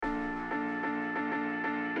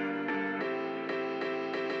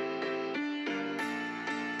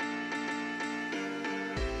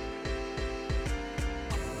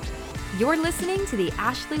You're listening to The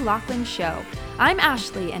Ashley Laughlin Show. I'm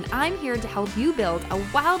Ashley, and I'm here to help you build a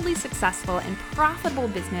wildly successful and profitable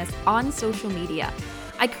business on social media.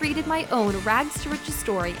 I created my own rags to riches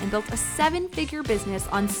story and built a 7-figure business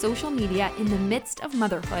on social media in the midst of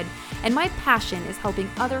motherhood, and my passion is helping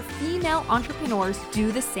other female entrepreneurs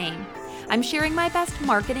do the same. I'm sharing my best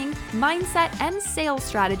marketing, mindset, and sales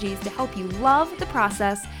strategies to help you love the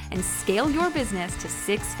process and scale your business to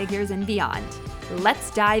 6 figures and beyond.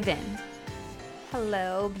 Let's dive in.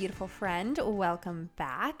 Hello, beautiful friend. Welcome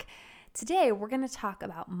back. Today, we're going to talk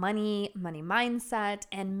about money mindset,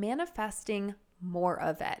 and manifesting more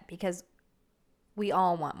of it, because we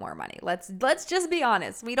all want more money. Let's just be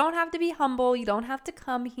honest. We don't have to be humble. You don't have to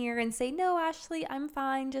come here and say, "No, Ashley, I'm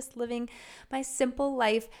fine just living my simple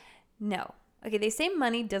life." No. Okay, they say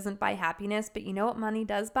money doesn't buy happiness, but you know what money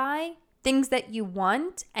does buy? Things that you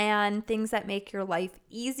want and things that make your life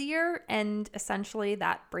easier, and essentially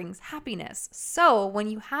that brings happiness. So when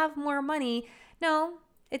you have more money,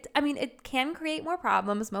 it can create more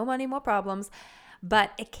problems, more money, more problems,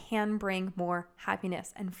 but it can bring more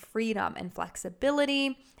happiness and freedom and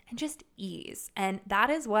flexibility and just ease. And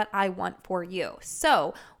that is what I want for you.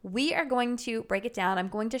 So we are going to break it down. I'm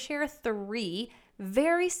going to share 3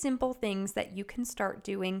 very simple things that you can start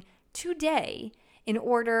doing today in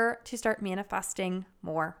order to start manifesting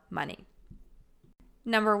more money.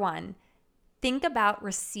 Number 1, think about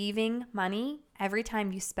receiving money every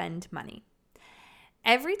time you spend money.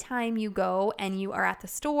 Every time you go and you are at the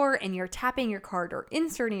store and you're tapping your card or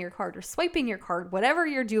inserting your card or swiping your card, whatever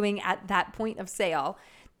you're doing at that point of sale,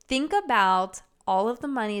 think about all of the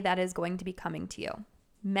money that is going to be coming to you.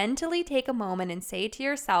 Mentally take a moment and say to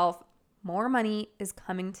yourself, more money is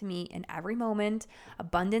coming to me in every moment.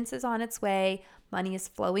 Abundance is on its way. Money is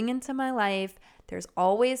flowing into my life. There's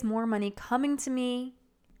always more money coming to me.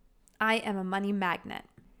 I am a money magnet.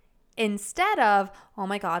 Instead of, oh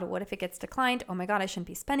my God, what if it gets declined? Oh my God, I shouldn't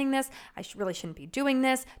be spending this. I really shouldn't be doing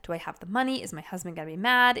this. Do I have the money? Is my husband going to be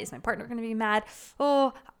mad? Is my partner going to be mad?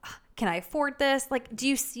 Oh, can I afford this? Do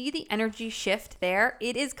you see the energy shift there?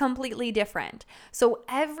 It is completely different. So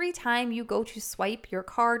every time you go to swipe your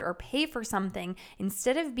card or pay for something,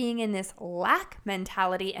 instead of being in this lack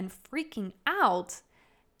mentality and freaking out,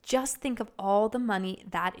 just think of all the money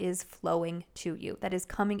that is flowing to you, that is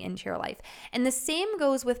coming into your life. And the same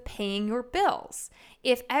goes with paying your bills.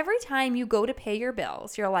 If every time you go to pay your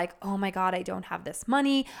bills, you're like, oh my God, I don't have this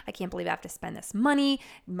money. I can't believe I have to spend this money.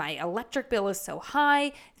 My electric bill is so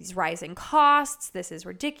high. These rising costs. This is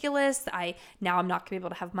ridiculous. I'm not going to be able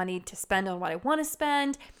to have money to spend on what I want to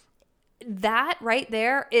spend. That right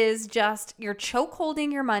there is just, you're choke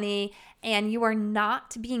holding your money and you are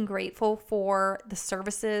not being grateful for the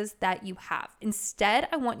services that you have. Instead,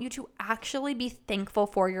 I want you to actually be thankful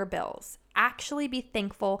for your bills. Actually be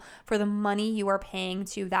thankful for the money you are paying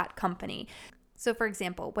to that company. So for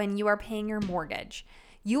example, when you are paying your mortgage,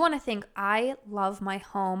 you want to think, I love my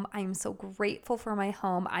home. I am so grateful for my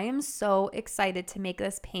home. I am so excited to make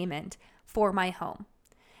this payment for my home.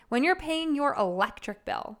 When you're paying your electric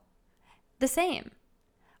bill, the same.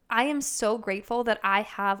 I am so grateful that I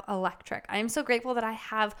have electric. I am so grateful that I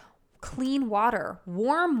have clean water,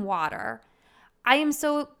 warm water. I am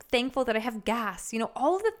so thankful that I have gas.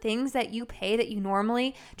 All of the things that you pay that you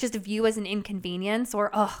normally just view as an inconvenience, or,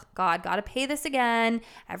 oh God, gotta pay this again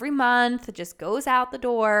every month. It just goes out the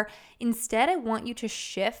door. Instead, I want you to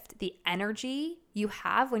shift the energy you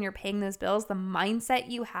have when you're paying those bills, the mindset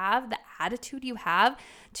you have, the attitude you have,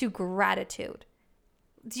 to gratitude.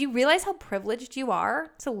 Do you realize how privileged you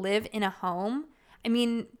are to live in a home? I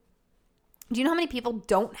mean, do you know how many people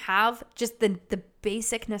don't have just the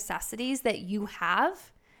basic necessities that you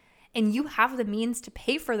have? And you have the means to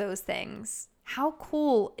pay for those things. How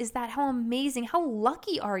cool is that? How amazing? How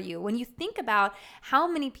lucky are you when you think about how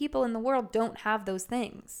many people in the world don't have those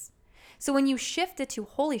things? So when you shift it to,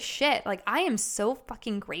 holy shit, I am so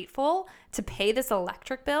fucking grateful to pay this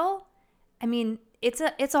electric bill. I mean, it's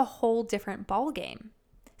a whole different ballgame.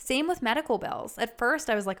 Same with medical bills. At first,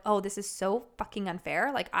 I was like, oh, this is so fucking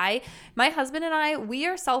unfair. My husband and I, we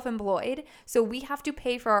are self-employed, so we have to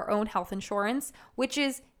pay for our own health insurance, which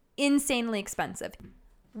is insanely expensive.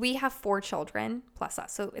 We have 4 children plus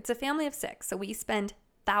us, so it's a family of 6. So we spend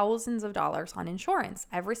thousands of dollars on insurance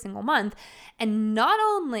every single month. And not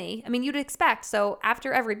only, you'd expect, so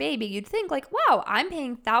after every baby, you'd think wow, I'm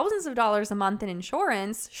paying thousands of dollars a month in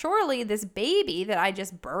insurance. Surely this baby that I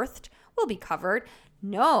just birthed will be covered.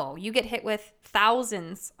 No, you get hit with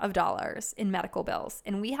thousands of dollars in medical bills.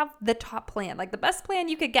 And we have the top plan, the best plan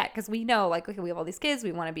you could get, because we know, okay, we have all these kids.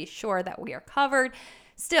 We want to be sure that we are covered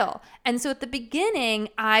still. And so at the beginning,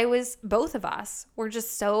 both of us were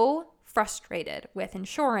just so frustrated with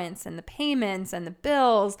insurance and the payments and the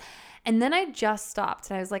bills. And then I just stopped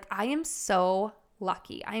and I was like, I am so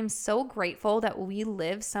lucky. I am so grateful that we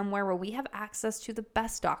live somewhere where we have access to the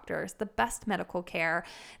best doctors, the best medical care,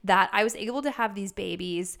 that I was able to have these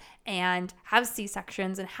babies and have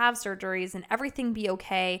C-sections and have surgeries and everything be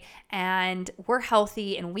okay. And we're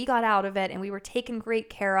healthy and we got out of it and we were taken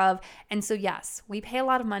great care of. And so yes, we pay a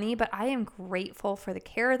lot of money, but I am grateful for the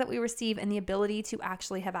care that we receive and the ability to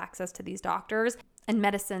actually have access to these doctors and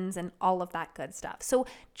medicines and all of that good stuff. So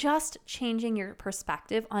just changing your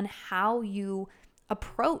perspective on how you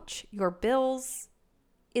approach your bills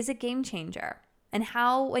is a game changer. And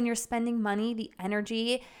how, when you're spending money, the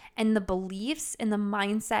energy and the beliefs and the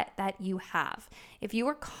mindset that you have. If you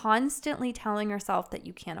are constantly telling yourself that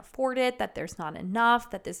you can't afford it, that there's not enough,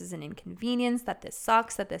 that this is an inconvenience, that this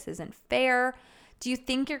sucks, that this isn't fair, do you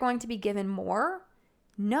think you're going to be given more?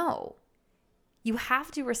 No. You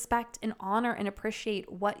have to respect and honor and appreciate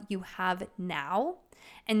what you have now.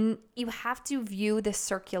 And you have to view the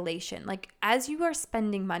circulation. Like as you are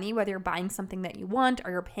spending money, whether you're buying something that you want or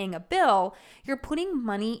you're paying a bill, you're putting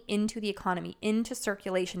money into the economy, into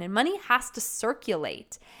circulation. And money has to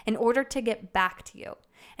circulate in order to get back to you.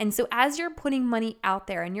 And so as you're putting money out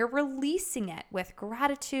there and you're releasing it with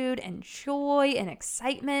gratitude and joy and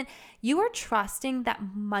excitement, you are trusting that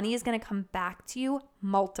money is going to come back to you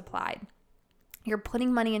multiplied. You're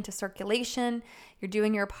putting money into circulation, you're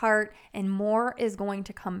doing your part, and more is going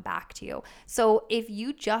to come back to you. So if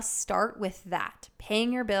you just start with that,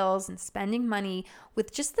 paying your bills and spending money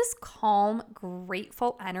with just this calm,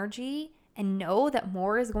 grateful energy, and know that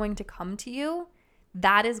more is going to come to you,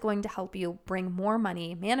 that is going to help you bring more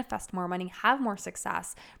money, manifest more money, have more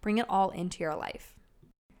success, bring it all into your life.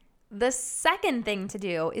 The second thing to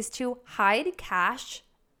do is to hide cash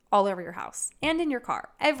all over your house and in your car,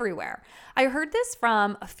 everywhere. I heard this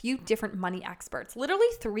from a few different money experts, literally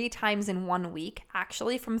 3 times in 1 week,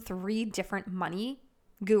 actually, from 3 different money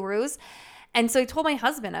gurus. And so I told my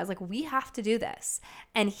husband, I was like, we have to do this.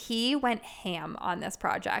 And he went ham on this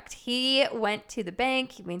project. He went to the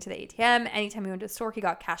bank, he went to the ATM. Anytime he went to the store, he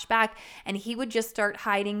got cash back, and he would just start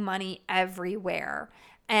hiding money everywhere.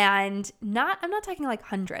 And I'm not talking like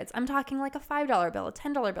hundreds. I'm talking like a $5 bill, a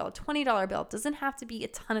 $10 bill, a $20 bill. It doesn't have to be a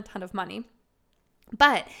ton of money.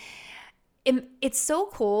 But it's so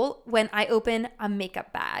cool when I open a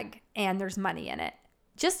makeup bag and there's money in it.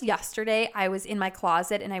 Just yesterday, I was in my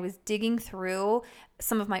closet and I was digging through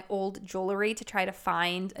some of my old jewelry to try to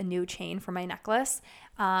find a new chain for my necklace.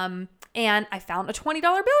 And I found a $20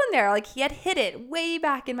 bill in there. Like he had hid it way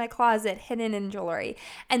back in my closet, hidden in jewelry.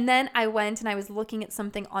 And then I went and I was looking at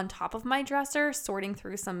something on top of my dresser, sorting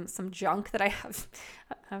through some junk that I have.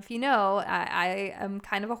 If you know, I am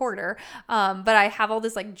kind of a hoarder, but I have all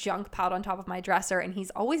this like junk piled on top of my dresser, and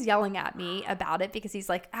he's always yelling at me about it because he's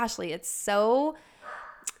like, Ashley, it's so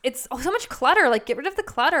much clutter. Like, get rid of the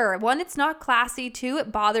clutter. 1, it's not classy. 2,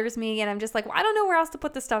 it bothers me. And I'm just like, well, I don't know where else to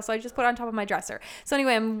put this stuff. So I just put it on top of my dresser. So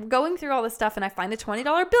anyway, I'm going through all this stuff and I find a $20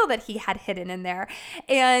 bill that he had hidden in there.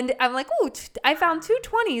 And I'm like, oh, I found 2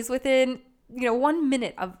 20s within, 1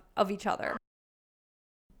 minute of each other.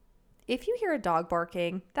 If you hear a dog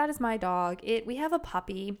barking, that is my dog. We have a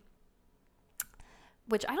puppy,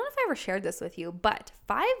 which I don't know if I ever shared this with you, but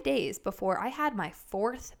 5 days before I had my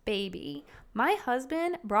 4th baby, my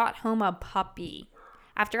husband brought home a puppy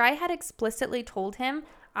after I had explicitly told him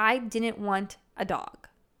I didn't want a dog.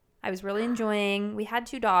 I was really enjoying, we had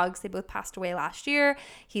 2 dogs. They both passed away last year.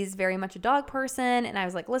 He's very much a dog person. And I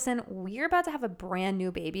was like, listen, we're about to have a brand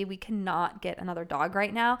new baby. We cannot get another dog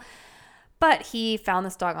right now. But he found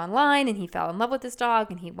this dog online and he fell in love with this dog,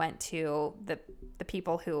 and he went to the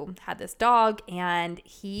people who had this dog, and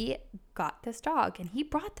he got this dog and he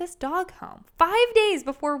brought this dog home 5 days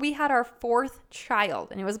before we had our 4th child,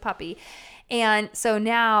 and it was a puppy. And so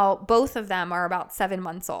now both of them are about 7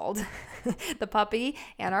 months old, the puppy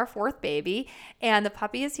and our 4th baby. And the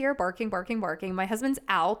puppy is here barking. My husband's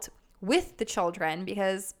out with the children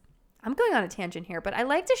because I'm going on a tangent here, but I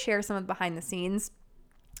like to share some of the behind the scenes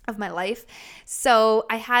of my life. So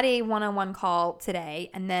I had a one-on-one call today,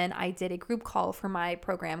 and then I did a group call for my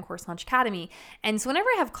program, Course Launch Academy. And so whenever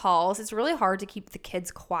I have calls, it's really hard to keep the kids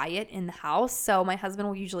quiet in the house. So my husband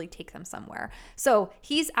will usually take them somewhere. So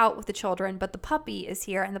he's out with the children, but the puppy is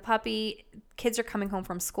here, and kids are coming home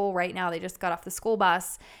from school right now. They just got off the school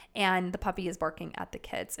bus, and the puppy is barking at the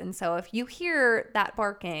kids. And so if you hear that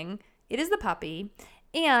barking, it is the puppy.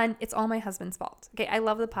 And it's all my husband's fault. Okay, I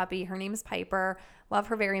love the puppy. Her name is Piper. Love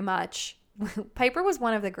her very much. Piper was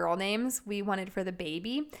one of the girl names we wanted for the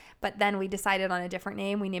baby, but then we decided on a different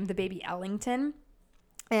name. We named the baby Ellington.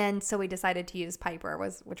 And so we decided to use Piper,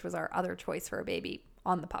 which was our other choice for a baby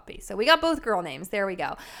on the puppy. So we got both girl names. There we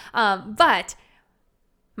go. But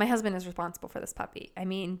my husband is responsible for this puppy. I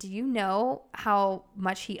mean, do you know how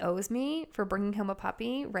much he owes me for bringing home a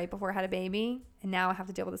puppy right before I had a baby? And now I have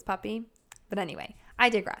to deal with this puppy. But anyway, I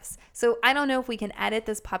digress. So I don't know if we can edit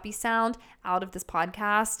this puppy sound out of this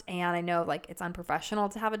podcast. And I know like it's unprofessional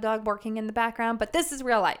to have a dog barking in the background, but this is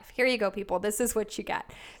real life. Here you go, people. This is what you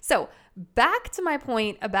get. So back to my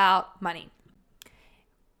point about money.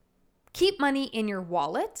 Keep money in your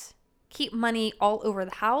wallet. Keep money all over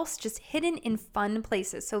the house, just hidden in fun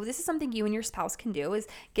places. So this is something you and your spouse can do, is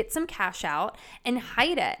get some cash out and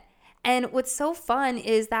hide it. And what's so fun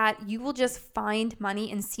is that you will just find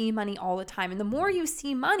money and see money all the time. And the more you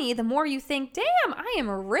see money, the more you think, damn, I am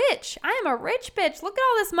rich. I am a rich bitch. Look at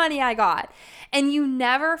all this money I got. And you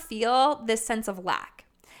never feel this sense of lack,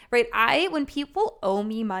 right? When people owe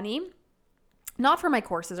me money, not for my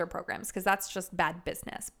courses or programs, because that's just bad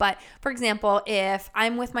business. But for example, if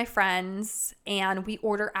I'm with my friends and we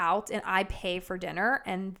order out and I pay for dinner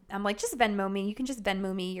and I'm like, just Venmo me. You can just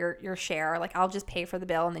Venmo me your share. Like I'll just pay for the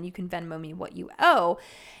bill and then you can Venmo me what you owe.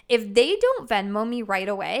 If they don't Venmo me right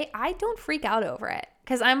away, I don't freak out over it.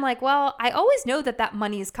 Because I'm like, well, I always know that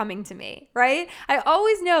money is coming to me, right? I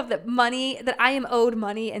always know that I am owed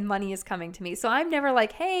money and money is coming to me. So I'm never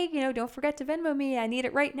like, hey, don't forget to Venmo me. I need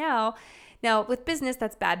it right now. Now, with business,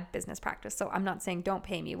 that's bad business practice. So I'm not saying don't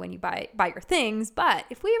pay me when you buy your things. But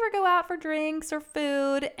if we ever go out for drinks or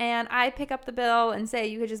food and I pick up the bill and say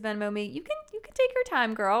you could just Venmo me, you can take your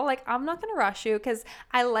time, girl. Like I'm not going to rush you because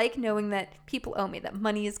I like knowing that people owe me, that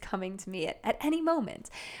money is coming to me at any moment.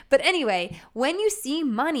 But anyway, when you see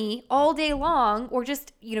money all day long or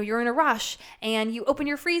just, you're in a rush and you open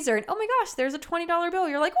your freezer and oh my gosh, there's a $20 bill.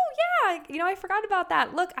 You're like, oh yeah, I forgot about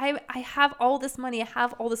that. Look, I have all this money. I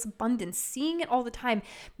have all this abundance. Seeing it all the time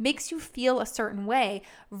makes you feel a certain way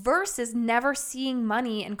versus never seeing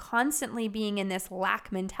money and constantly being in this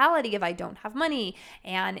lack mentality of I don't have money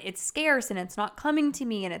and it's scarce and it's not coming to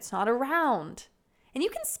me and it's not around. And you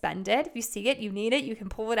can spend it. If you see it, you need it, you can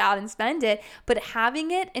pull it out and spend it. But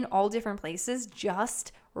having it in all different places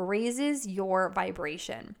just raises your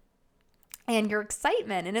vibration and your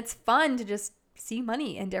excitement. And it's fun to just see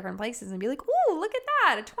money in different places and be like, ooh, look at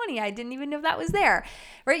that, a 20. I didn't even know that was there,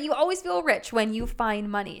 right? You always feel rich when you find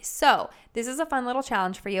money. So this is a fun little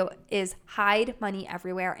challenge for you, is hide money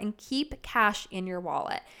everywhere and keep cash in your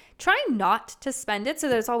wallet. Try not to spend it so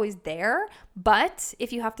that it's always there, but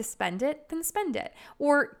if you have to spend it, then spend it.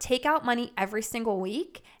 Or take out money every single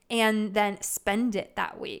week and then spend it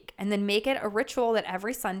that week. And then make it a ritual that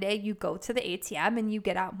every Sunday you go to the ATM and you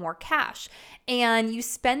get out more cash. And you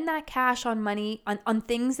spend that cash on money on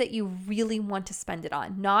things that you really want to spend it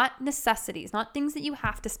on. Not necessities, not things that you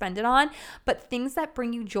have to spend it on, but things that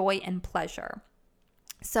bring you joy and pleasure.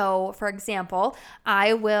 So for example,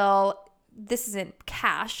 this isn't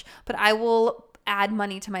cash, but I will add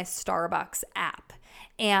money to my Starbucks app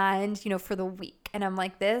and, for the week. And I'm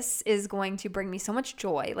like, this is going to bring me so much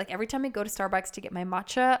joy. Like every time I go to Starbucks to get my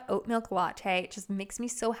matcha oat milk latte, it just makes me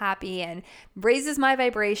so happy and raises my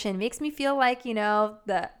vibration, makes me feel like,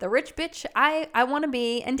 the rich bitch I want to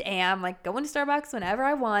be and am, like going to Starbucks whenever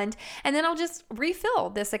I want. And then I'll just refill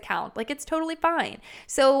this account. Like it's totally fine.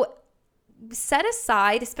 So set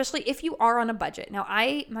aside, especially if you are on a budget. Now,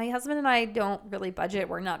 my husband and I don't really budget.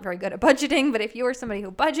 We're not very good at budgeting, but if you are somebody who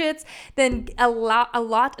budgets, then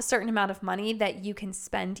a certain amount of money that you can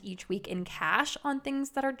spend each week in cash on things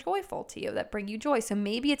that are joyful to you, that bring you joy. So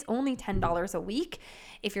maybe it's only $10 a week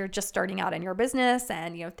if you're just starting out in your business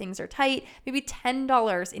and, things are tight. Maybe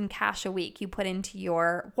 $10 in cash a week you put into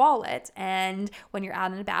your wallet. And when you're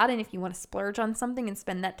out and about, and if you want to splurge on something and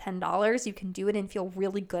spend that $10, you can do it and feel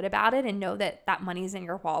really good about it and know that money is in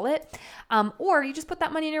your wallet. Or you just put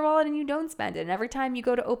that money in your wallet and you don't spend it. And every time you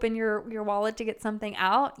go to open your wallet to get something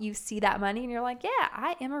out, you see that money and you're like, yeah,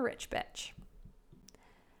 I am a rich bitch.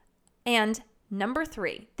 And number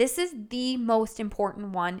 3, this is the most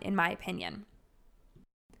important one in my opinion.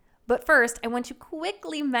 But first, I want to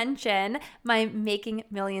quickly mention my Making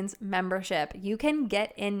Millions membership. You can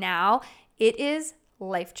get in now. It is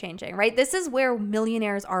life-changing, right? This is where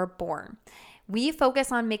millionaires are born. We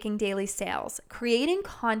focus on making daily sales, creating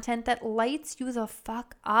content that lights you the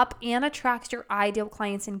fuck up and attracts your ideal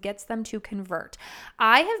clients and gets them to convert.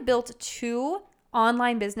 I have built 2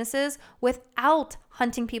 online businesses without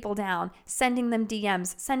hunting people down, sending them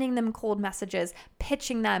DMs, sending them cold messages,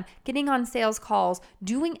 pitching them, getting on sales calls,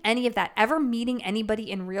 doing any of that, ever meeting anybody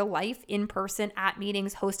in real life, in person, at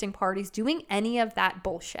meetings, hosting parties, doing any of that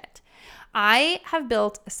bullshit. I have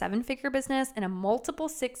built a 7-figure business and a multiple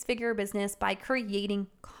 6-figure business by creating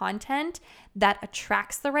content that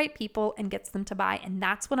attracts the right people and gets them to buy. And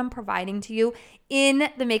that's what I'm providing to you in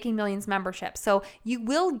the Making Millions membership. So you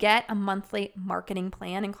will get a monthly marketing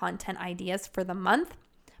plan and content ideas for the month,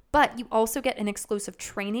 but you also get an exclusive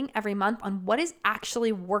training every month on what is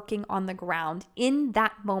actually working on the ground in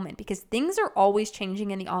that moment, because things are always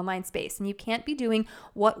changing in the online space and you can't be doing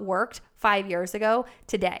what worked 5 years ago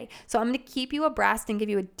today. So I'm going to keep you abreast and give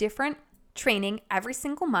you a different training every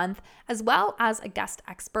single month, as well as a guest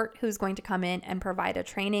expert who's going to come in and provide a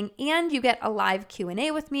training. And you get a live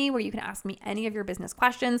Q&A with me where you can ask me any of your business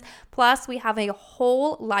questions. Plus, we have a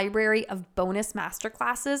whole library of bonus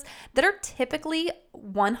masterclasses that are typically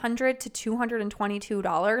 $100 to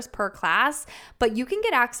 $222 per class, but you can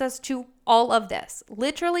get access to all of this,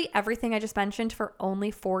 literally everything I just mentioned, for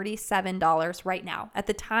only $47 right now. At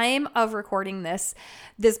the time of recording this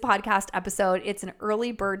podcast episode, it's an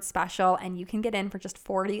early bird special and you can get in for just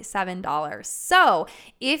 $47. So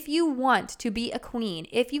if you want to be a queen,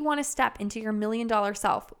 if you want to step into your $1 million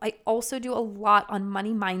self, I also do a lot on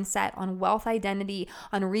money mindset, on wealth identity,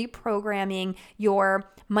 on reprogramming your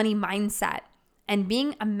money mindset and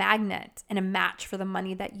being a magnet and a match for the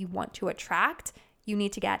money that you want to attract. You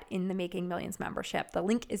need to get in the Making Millions membership. The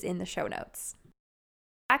link is in the show notes.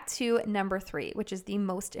 Back to number 3, which is the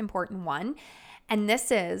most important one. And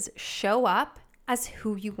this is show up as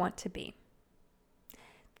who you want to be.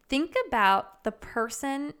 Think about the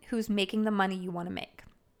person who's making the money you want to make.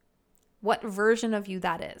 What version of you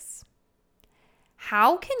that is.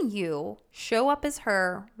 How can you show up as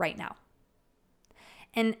her right now?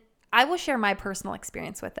 And I will share my personal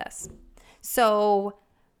experience with this. So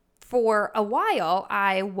for a while,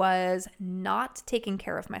 I was not taking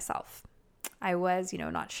care of myself. I was,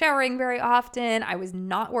 not showering very often. I was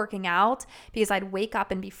not working out because I'd wake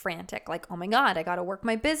up and be frantic. Like, oh my God, I got to work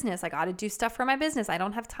my business. I got to do stuff for my business. I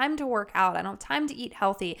don't have time to work out. I don't have time to eat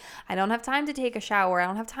healthy. I don't have time to take a shower. I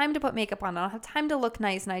don't have time to put makeup on. I don't have time to look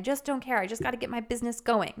nice. And I just don't care. I just got to get my business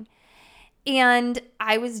going. And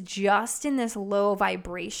I was just in this low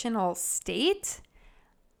vibrational state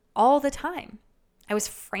all the time. I was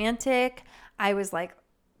frantic. I was like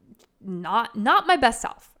not my best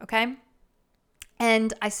self, okay?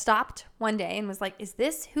 And I stopped one day and was like, is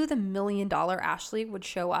this who the $1 million Ashley would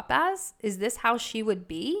show up as? Is this how she would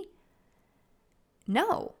be?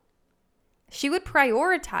 No. She would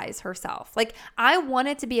prioritize herself. Like, I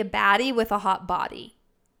wanted to be a baddie with a hot body.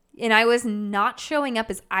 And I was not showing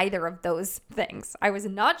up as either of those things. I was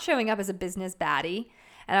not showing up as a business baddie,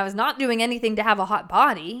 and I was not doing anything to have a hot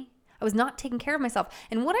body. I was not taking care of myself.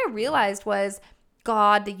 And what I realized was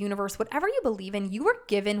God, the universe, whatever you believe in, you are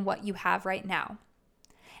given what you have right now.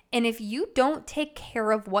 And if you don't take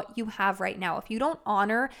care of what you have right now, if you don't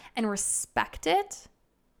honor and respect it,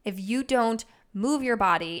 if you don't move your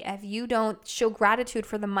body, if you don't show gratitude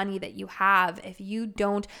for the money that you have, if you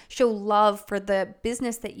don't show love for the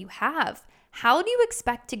business that you have, how do you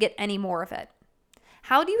expect to get any more of it?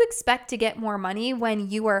 How do you expect to get more money when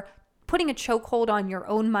you are putting a chokehold on your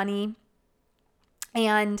own money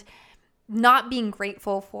and not being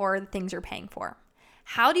grateful for the things you're paying for?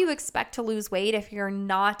 How do you expect to lose weight if you're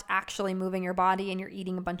not actually moving your body and you're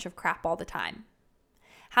eating a bunch of crap all the time?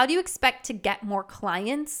 How do you expect to get more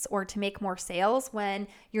clients or to make more sales when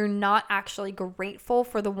you're not actually grateful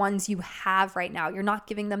for the ones you have right now? You're not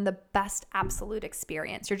giving them the best absolute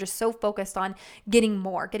experience. You're just so focused on getting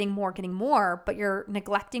more, but you're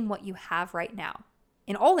neglecting what you have right now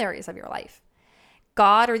in all areas of your life.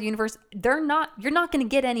 God or the universe, you're not going to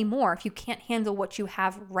get any more if you can't handle what you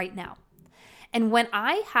have right now. And when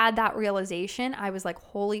I had that realization, I was like,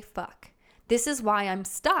 holy fuck, this is why I'm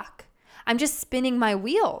stuck. I'm just spinning my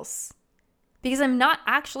wheels because I'm not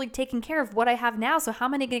actually taking care of what I have now. So how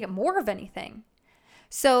am I going to get more of anything?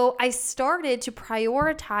 So I started to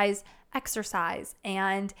prioritize exercise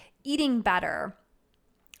and eating better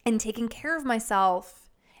and taking care of myself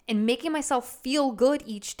and making myself feel good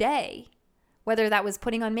each day. Whether that was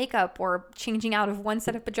putting on makeup or changing out of one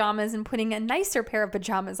set of pajamas and putting a nicer pair of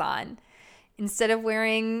pajamas on. Instead of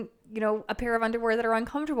wearing, a pair of underwear that are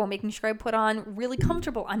uncomfortable, making sure I put on really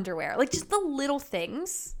comfortable underwear. Like just the little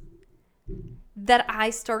things that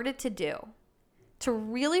I started to do to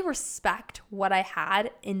really respect what I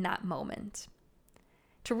had in that moment.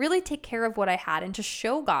 To really take care of what I had and to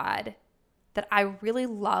show God that I really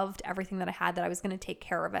loved everything that I had, that I was going to take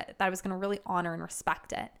care of it, that I was going to really honor and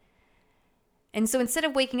respect it. And so instead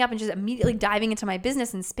of waking up and just immediately diving into my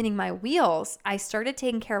business and spinning my wheels, I started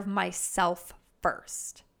taking care of myself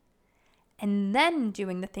first and then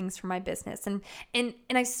doing the things for my business. And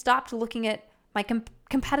I stopped looking at my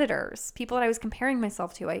competitors, people that I was comparing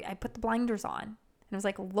myself to. I put the blinders on and I was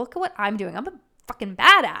like, look at what I'm doing. I'm a fucking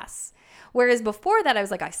badass. Whereas before that, I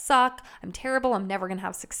was like, I suck. I'm terrible. I'm never going to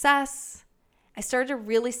have success. I started to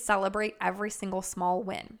really celebrate every single small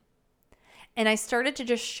win. And I started to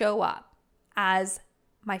just show up as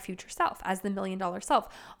my future self, as the $1 million self.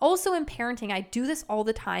 Also in parenting, I do this all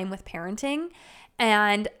the time with parenting.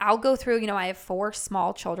 And I'll go through, I have 4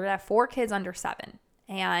 small children. I have 4 kids under 7.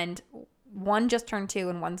 And one just turned 2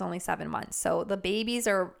 and one's only 7 months. So the babies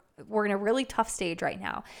we're in a really tough stage right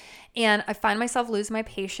now. And I find myself losing my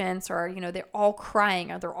patience, or, they're all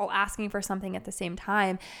crying or they're all asking for something at the same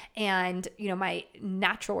time. And, my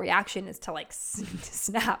natural reaction is to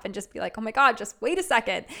snap and just be like, oh my God, just wait a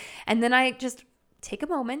second. And then I just take a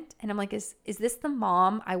moment and I'm like, is this the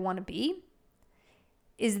mom I want to be?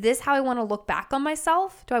 Is this how I want to look back on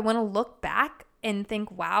myself? Do I want to look back and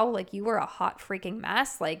think, wow, you were a hot freaking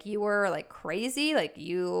mess. You were crazy.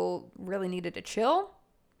 You really needed to chill.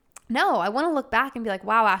 No, I want to look back and be like,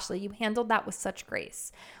 wow, Ashley, you handled that with such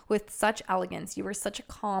grace, with such elegance. You were such a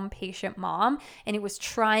calm, patient mom, and it was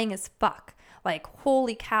trying as fuck.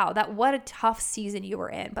 Holy cow, what a tough season you were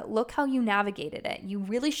in. But look how you navigated it. You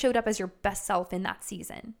really showed up as your best self in that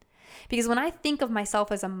season. Because when I think of myself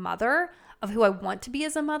as a mother, of who I want to be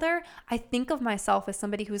as a mother, I think of myself as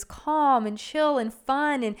somebody who's calm and chill and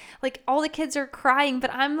fun, and all the kids are crying,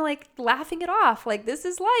 but I'm laughing it off. This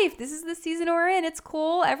is life. This is the season we're in. It's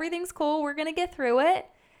cool. Everything's cool. We're going to get through it.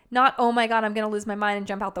 Not, oh my God, I'm going to lose my mind and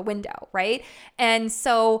jump out the window, right? And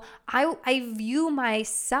so I view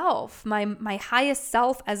myself, my highest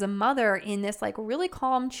self as a mother in this really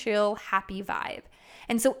calm, chill, happy vibe.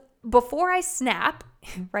 And so before I snap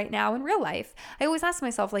right now in real life, I always ask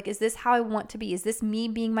myself, is this how I want to be? Is this me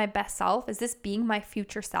being my best self? Is this being my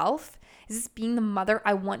future self? Is this being the mother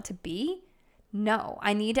I want to be? No,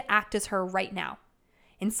 I need to act as her right now.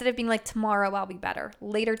 Instead of being tomorrow I'll be better,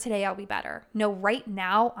 later today I'll be better. No, right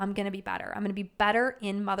now I'm going to be better. I'm going to be better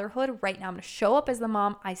in motherhood right now. I'm going to show up as the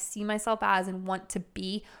mom I see myself as and want to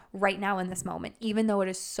be right now in this moment, even though it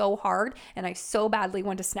is so hard and I so badly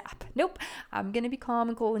want to snap. Nope, I'm going to be calm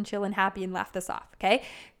and cool and chill and happy and laugh this off, okay?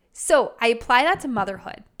 So I apply that to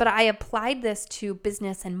motherhood, but I applied this to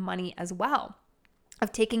business and money as well,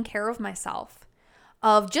 of taking care of myself,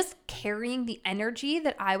 of just carrying the energy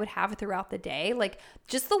that I would have throughout the day,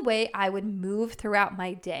 just the way I would move throughout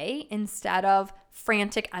my day instead of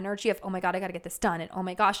frantic energy of, oh my God, I got to get this done. And oh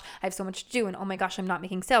my gosh, I have so much to do. And oh my gosh, I'm not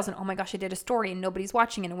making sales. And oh my gosh, I did a story and nobody's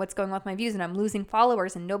watching it. And what's going on with my views? And I'm losing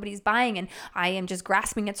followers and nobody's buying. And I am just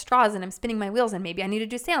grasping at straws and I'm spinning my wheels. And maybe I need to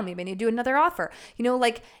do sale. Maybe I need to do another offer.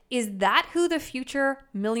 Is that who the future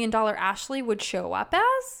 $1 million Ashley would show up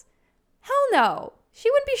as? Hell no. She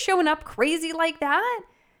wouldn't be showing up crazy like that,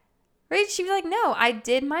 right? She'd be like, no, I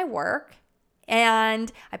did my work and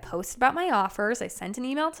I posted about my offers. I sent an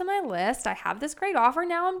email to my list. I have this great offer.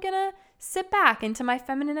 Now I'm going to sit back into my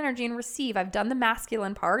feminine energy and receive. I've done the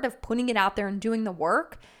masculine part of putting it out there and doing the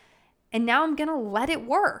work. And now I'm going to let it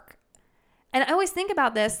work. And I always think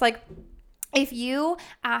about this, if you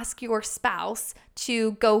ask your spouse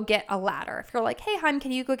to go get a ladder, if you're like, hey, hon,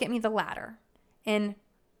 can you go get me the ladder? And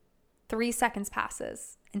 3 seconds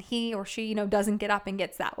passes and he or she, doesn't get up and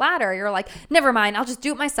gets that ladder. You're like, never mind. I'll just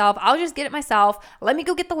do it myself. I'll just get it myself. Let me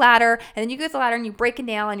go get the ladder. And then you get the ladder and you break a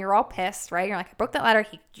nail and you're all pissed, right? You're like, I broke that ladder.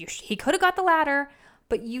 He could have got the ladder,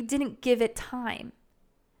 but you didn't give it time.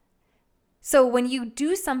 So when you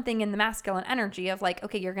do something in the masculine energy of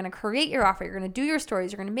okay, you're going to create your offer, you're going to do your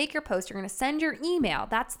stories, you're going to make your post, you're going to send your email.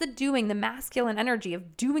 That's the doing, the masculine energy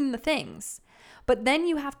of doing the things. But then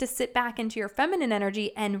you have to sit back into your feminine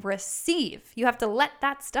energy and receive. You have to let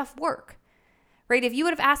that stuff work, right? If you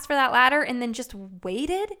would have asked for that ladder and then just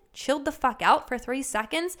waited, chilled the fuck out for 3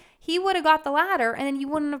 seconds, he would have got the ladder and then you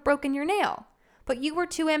wouldn't have broken your nail. But you were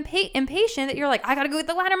too impatient that you're like, I got to go get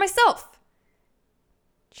the ladder myself.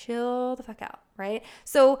 Chill the fuck out, right?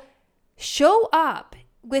 So show up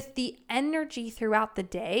with the energy throughout the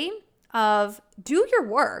day of do your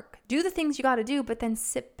work, do the things you got to do, but then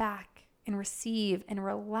sit back and receive and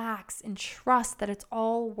relax and trust that it's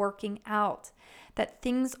all working out, that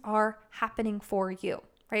things are happening for you,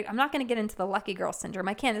 right? I'm not going to get into the lucky girl syndrome.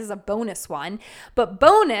 I can't. This is a bonus one. But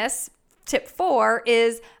bonus tip 4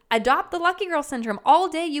 is adopt the lucky girl syndrome. All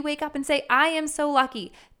day you wake up and say, I am so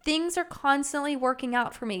lucky. Things are constantly working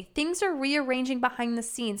out for me. Things are rearranging behind the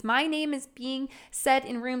scenes. My name is being said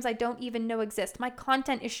in rooms I don't even know exist. My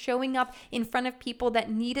content is showing up in front of people that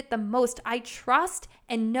need it the most. I trust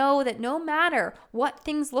and know that no matter what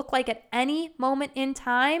things look like at any moment in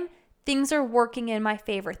time, things are working in my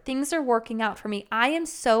favor. Things are working out for me. I am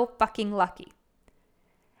so fucking lucky.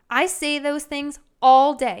 I say those things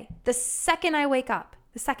all day. The second I wake up,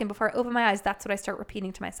 the second before I open my eyes, that's what I start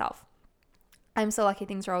repeating to myself. I'm so lucky,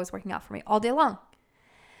 things are always working out for me all day long.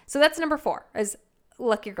 So that's number 4, is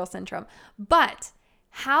lucky girl syndrome. But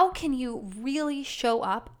how can you really show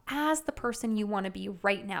up as the person you want to be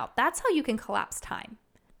right now? That's how you can collapse time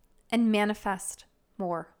and manifest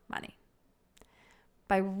more money.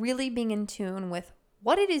 By really being in tune with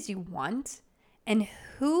what it is you want and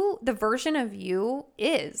who the version of you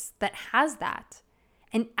is that has that,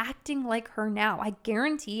 and acting like her now. I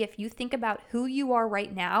guarantee if you think about who you are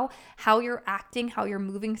right now, how you're acting, how you're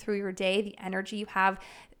moving through your day, the energy you have,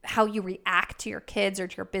 how you react to your kids or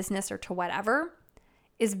to your business or to whatever,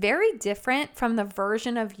 is very different from the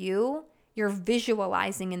version of you you're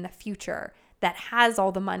visualizing in the future that has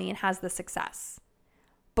all the money and has the success.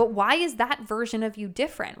 But why is that version of you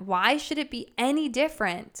different? Why should it be any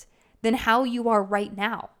different than how you are right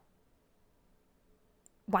now?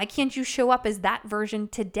 Why can't you show up as that version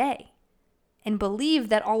today and believe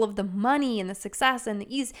that all of the money and the success and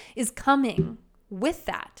the ease is coming with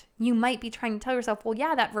that? You might be trying to tell yourself, well,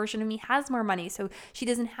 yeah, that version of me has more money, so she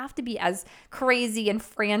doesn't have to be as crazy and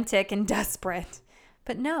frantic and desperate.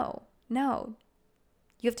 But no.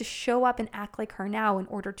 You have to show up and act like her now in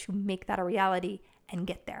order to make that a reality and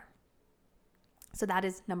get there. So that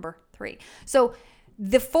is number 3. So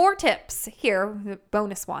the 4 tips here, the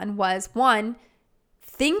bonus one was 1,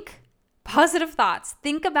 think positive thoughts.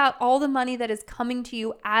 Think about all the money that is coming to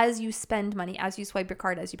you as you spend money, as you swipe your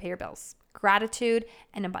card, as you pay your bills. Gratitude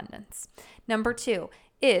and abundance. Number 2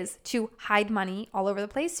 is to hide money all over the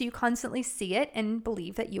place so you constantly see it and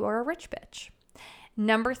believe that you are a rich bitch.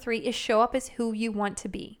 Number 3 is show up as who you want to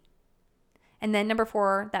be. And then number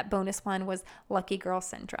 4, that bonus one, was lucky girl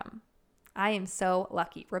syndrome. I am so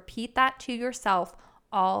lucky. Repeat that to yourself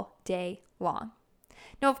all day long.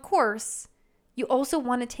 Now, of course, you also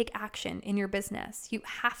want to take action in your business. You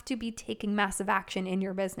have to be taking massive action in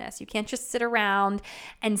your business. You can't just sit around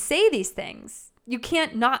and say these things. You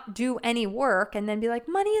can't not do any work and then be like,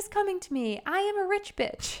 money is coming to me. I am a rich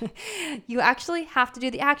bitch. You actually have to do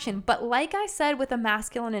the action. But like I said, with a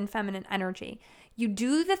masculine and feminine energy, you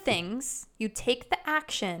do the things, you take the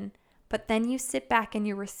action, but then you sit back and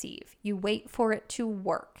you receive. You wait for it to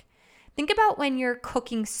work. Think about when you're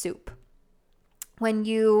cooking soup. When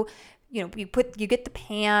you get the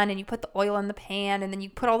pan and you put the oil in the pan and then you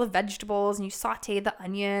put all the vegetables and you saute the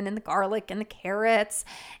onion and the garlic and the carrots,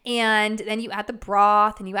 and then you add the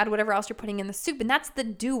broth and you add whatever else you're putting in the soup, and that's the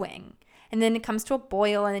doing. And then it comes to a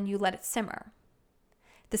boil and then you let it simmer.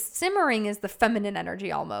 The simmering is the feminine energy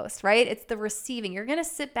almost, right? It's the receiving. You're going to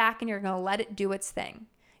sit back and you're going to let it do its thing.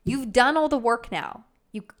 You've done all the work now.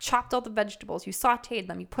 You chopped all the vegetables, you sauteed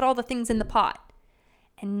them, you put all the things in the pot.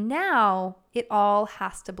 And now it all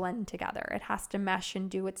has to blend together. It has to mesh and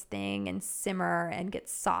do its thing and simmer and get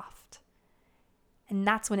soft. And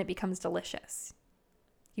that's when it becomes delicious.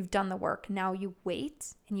 You've done the work. Now you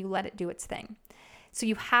wait and you let it do its thing. So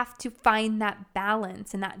you have to find that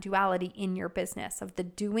balance and that duality in your business of the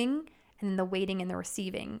doing and then the waiting and the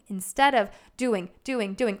receiving, instead of doing.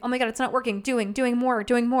 Oh my God, it's not working. Doing more.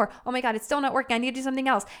 Oh my God, it's still not working. I need to do something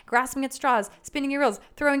else. Grasping at straws, spinning your wheels,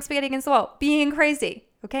 throwing spaghetti against the wall, being crazy.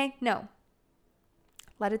 Okay? No.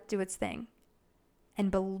 Let it do its thing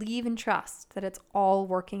and believe and trust that it's all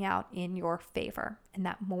working out in your favor and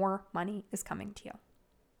that more money is coming to you.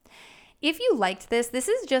 If you liked this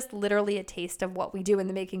is just literally a taste of what we do in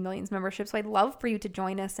the Making Millions membership. So I'd love for you to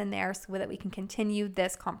join us in there so that we can continue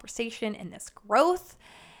this conversation and this growth.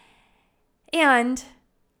 And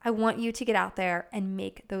I want you to get out there and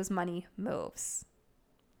make those money moves,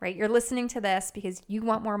 right? You're listening to this because you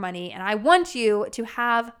want more money, and I want you to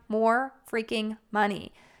have more freaking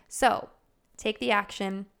money. So take the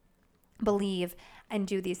action, believe, and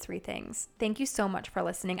do these 3 things. Thank you so much for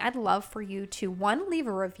listening. I'd love for you to 1, leave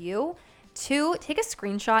a review, 2, take a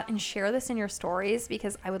screenshot and share this in your stories,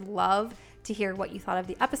 because I would love to hear what you thought of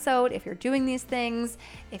the episode. If you're doing these things,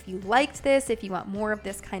 if you liked this, if you want more of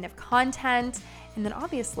this kind of content, and then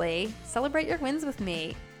obviously celebrate your wins with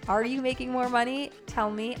me. Are you making more money? Tell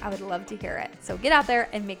me. I would love to hear it. So get out there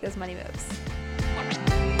and make those money moves.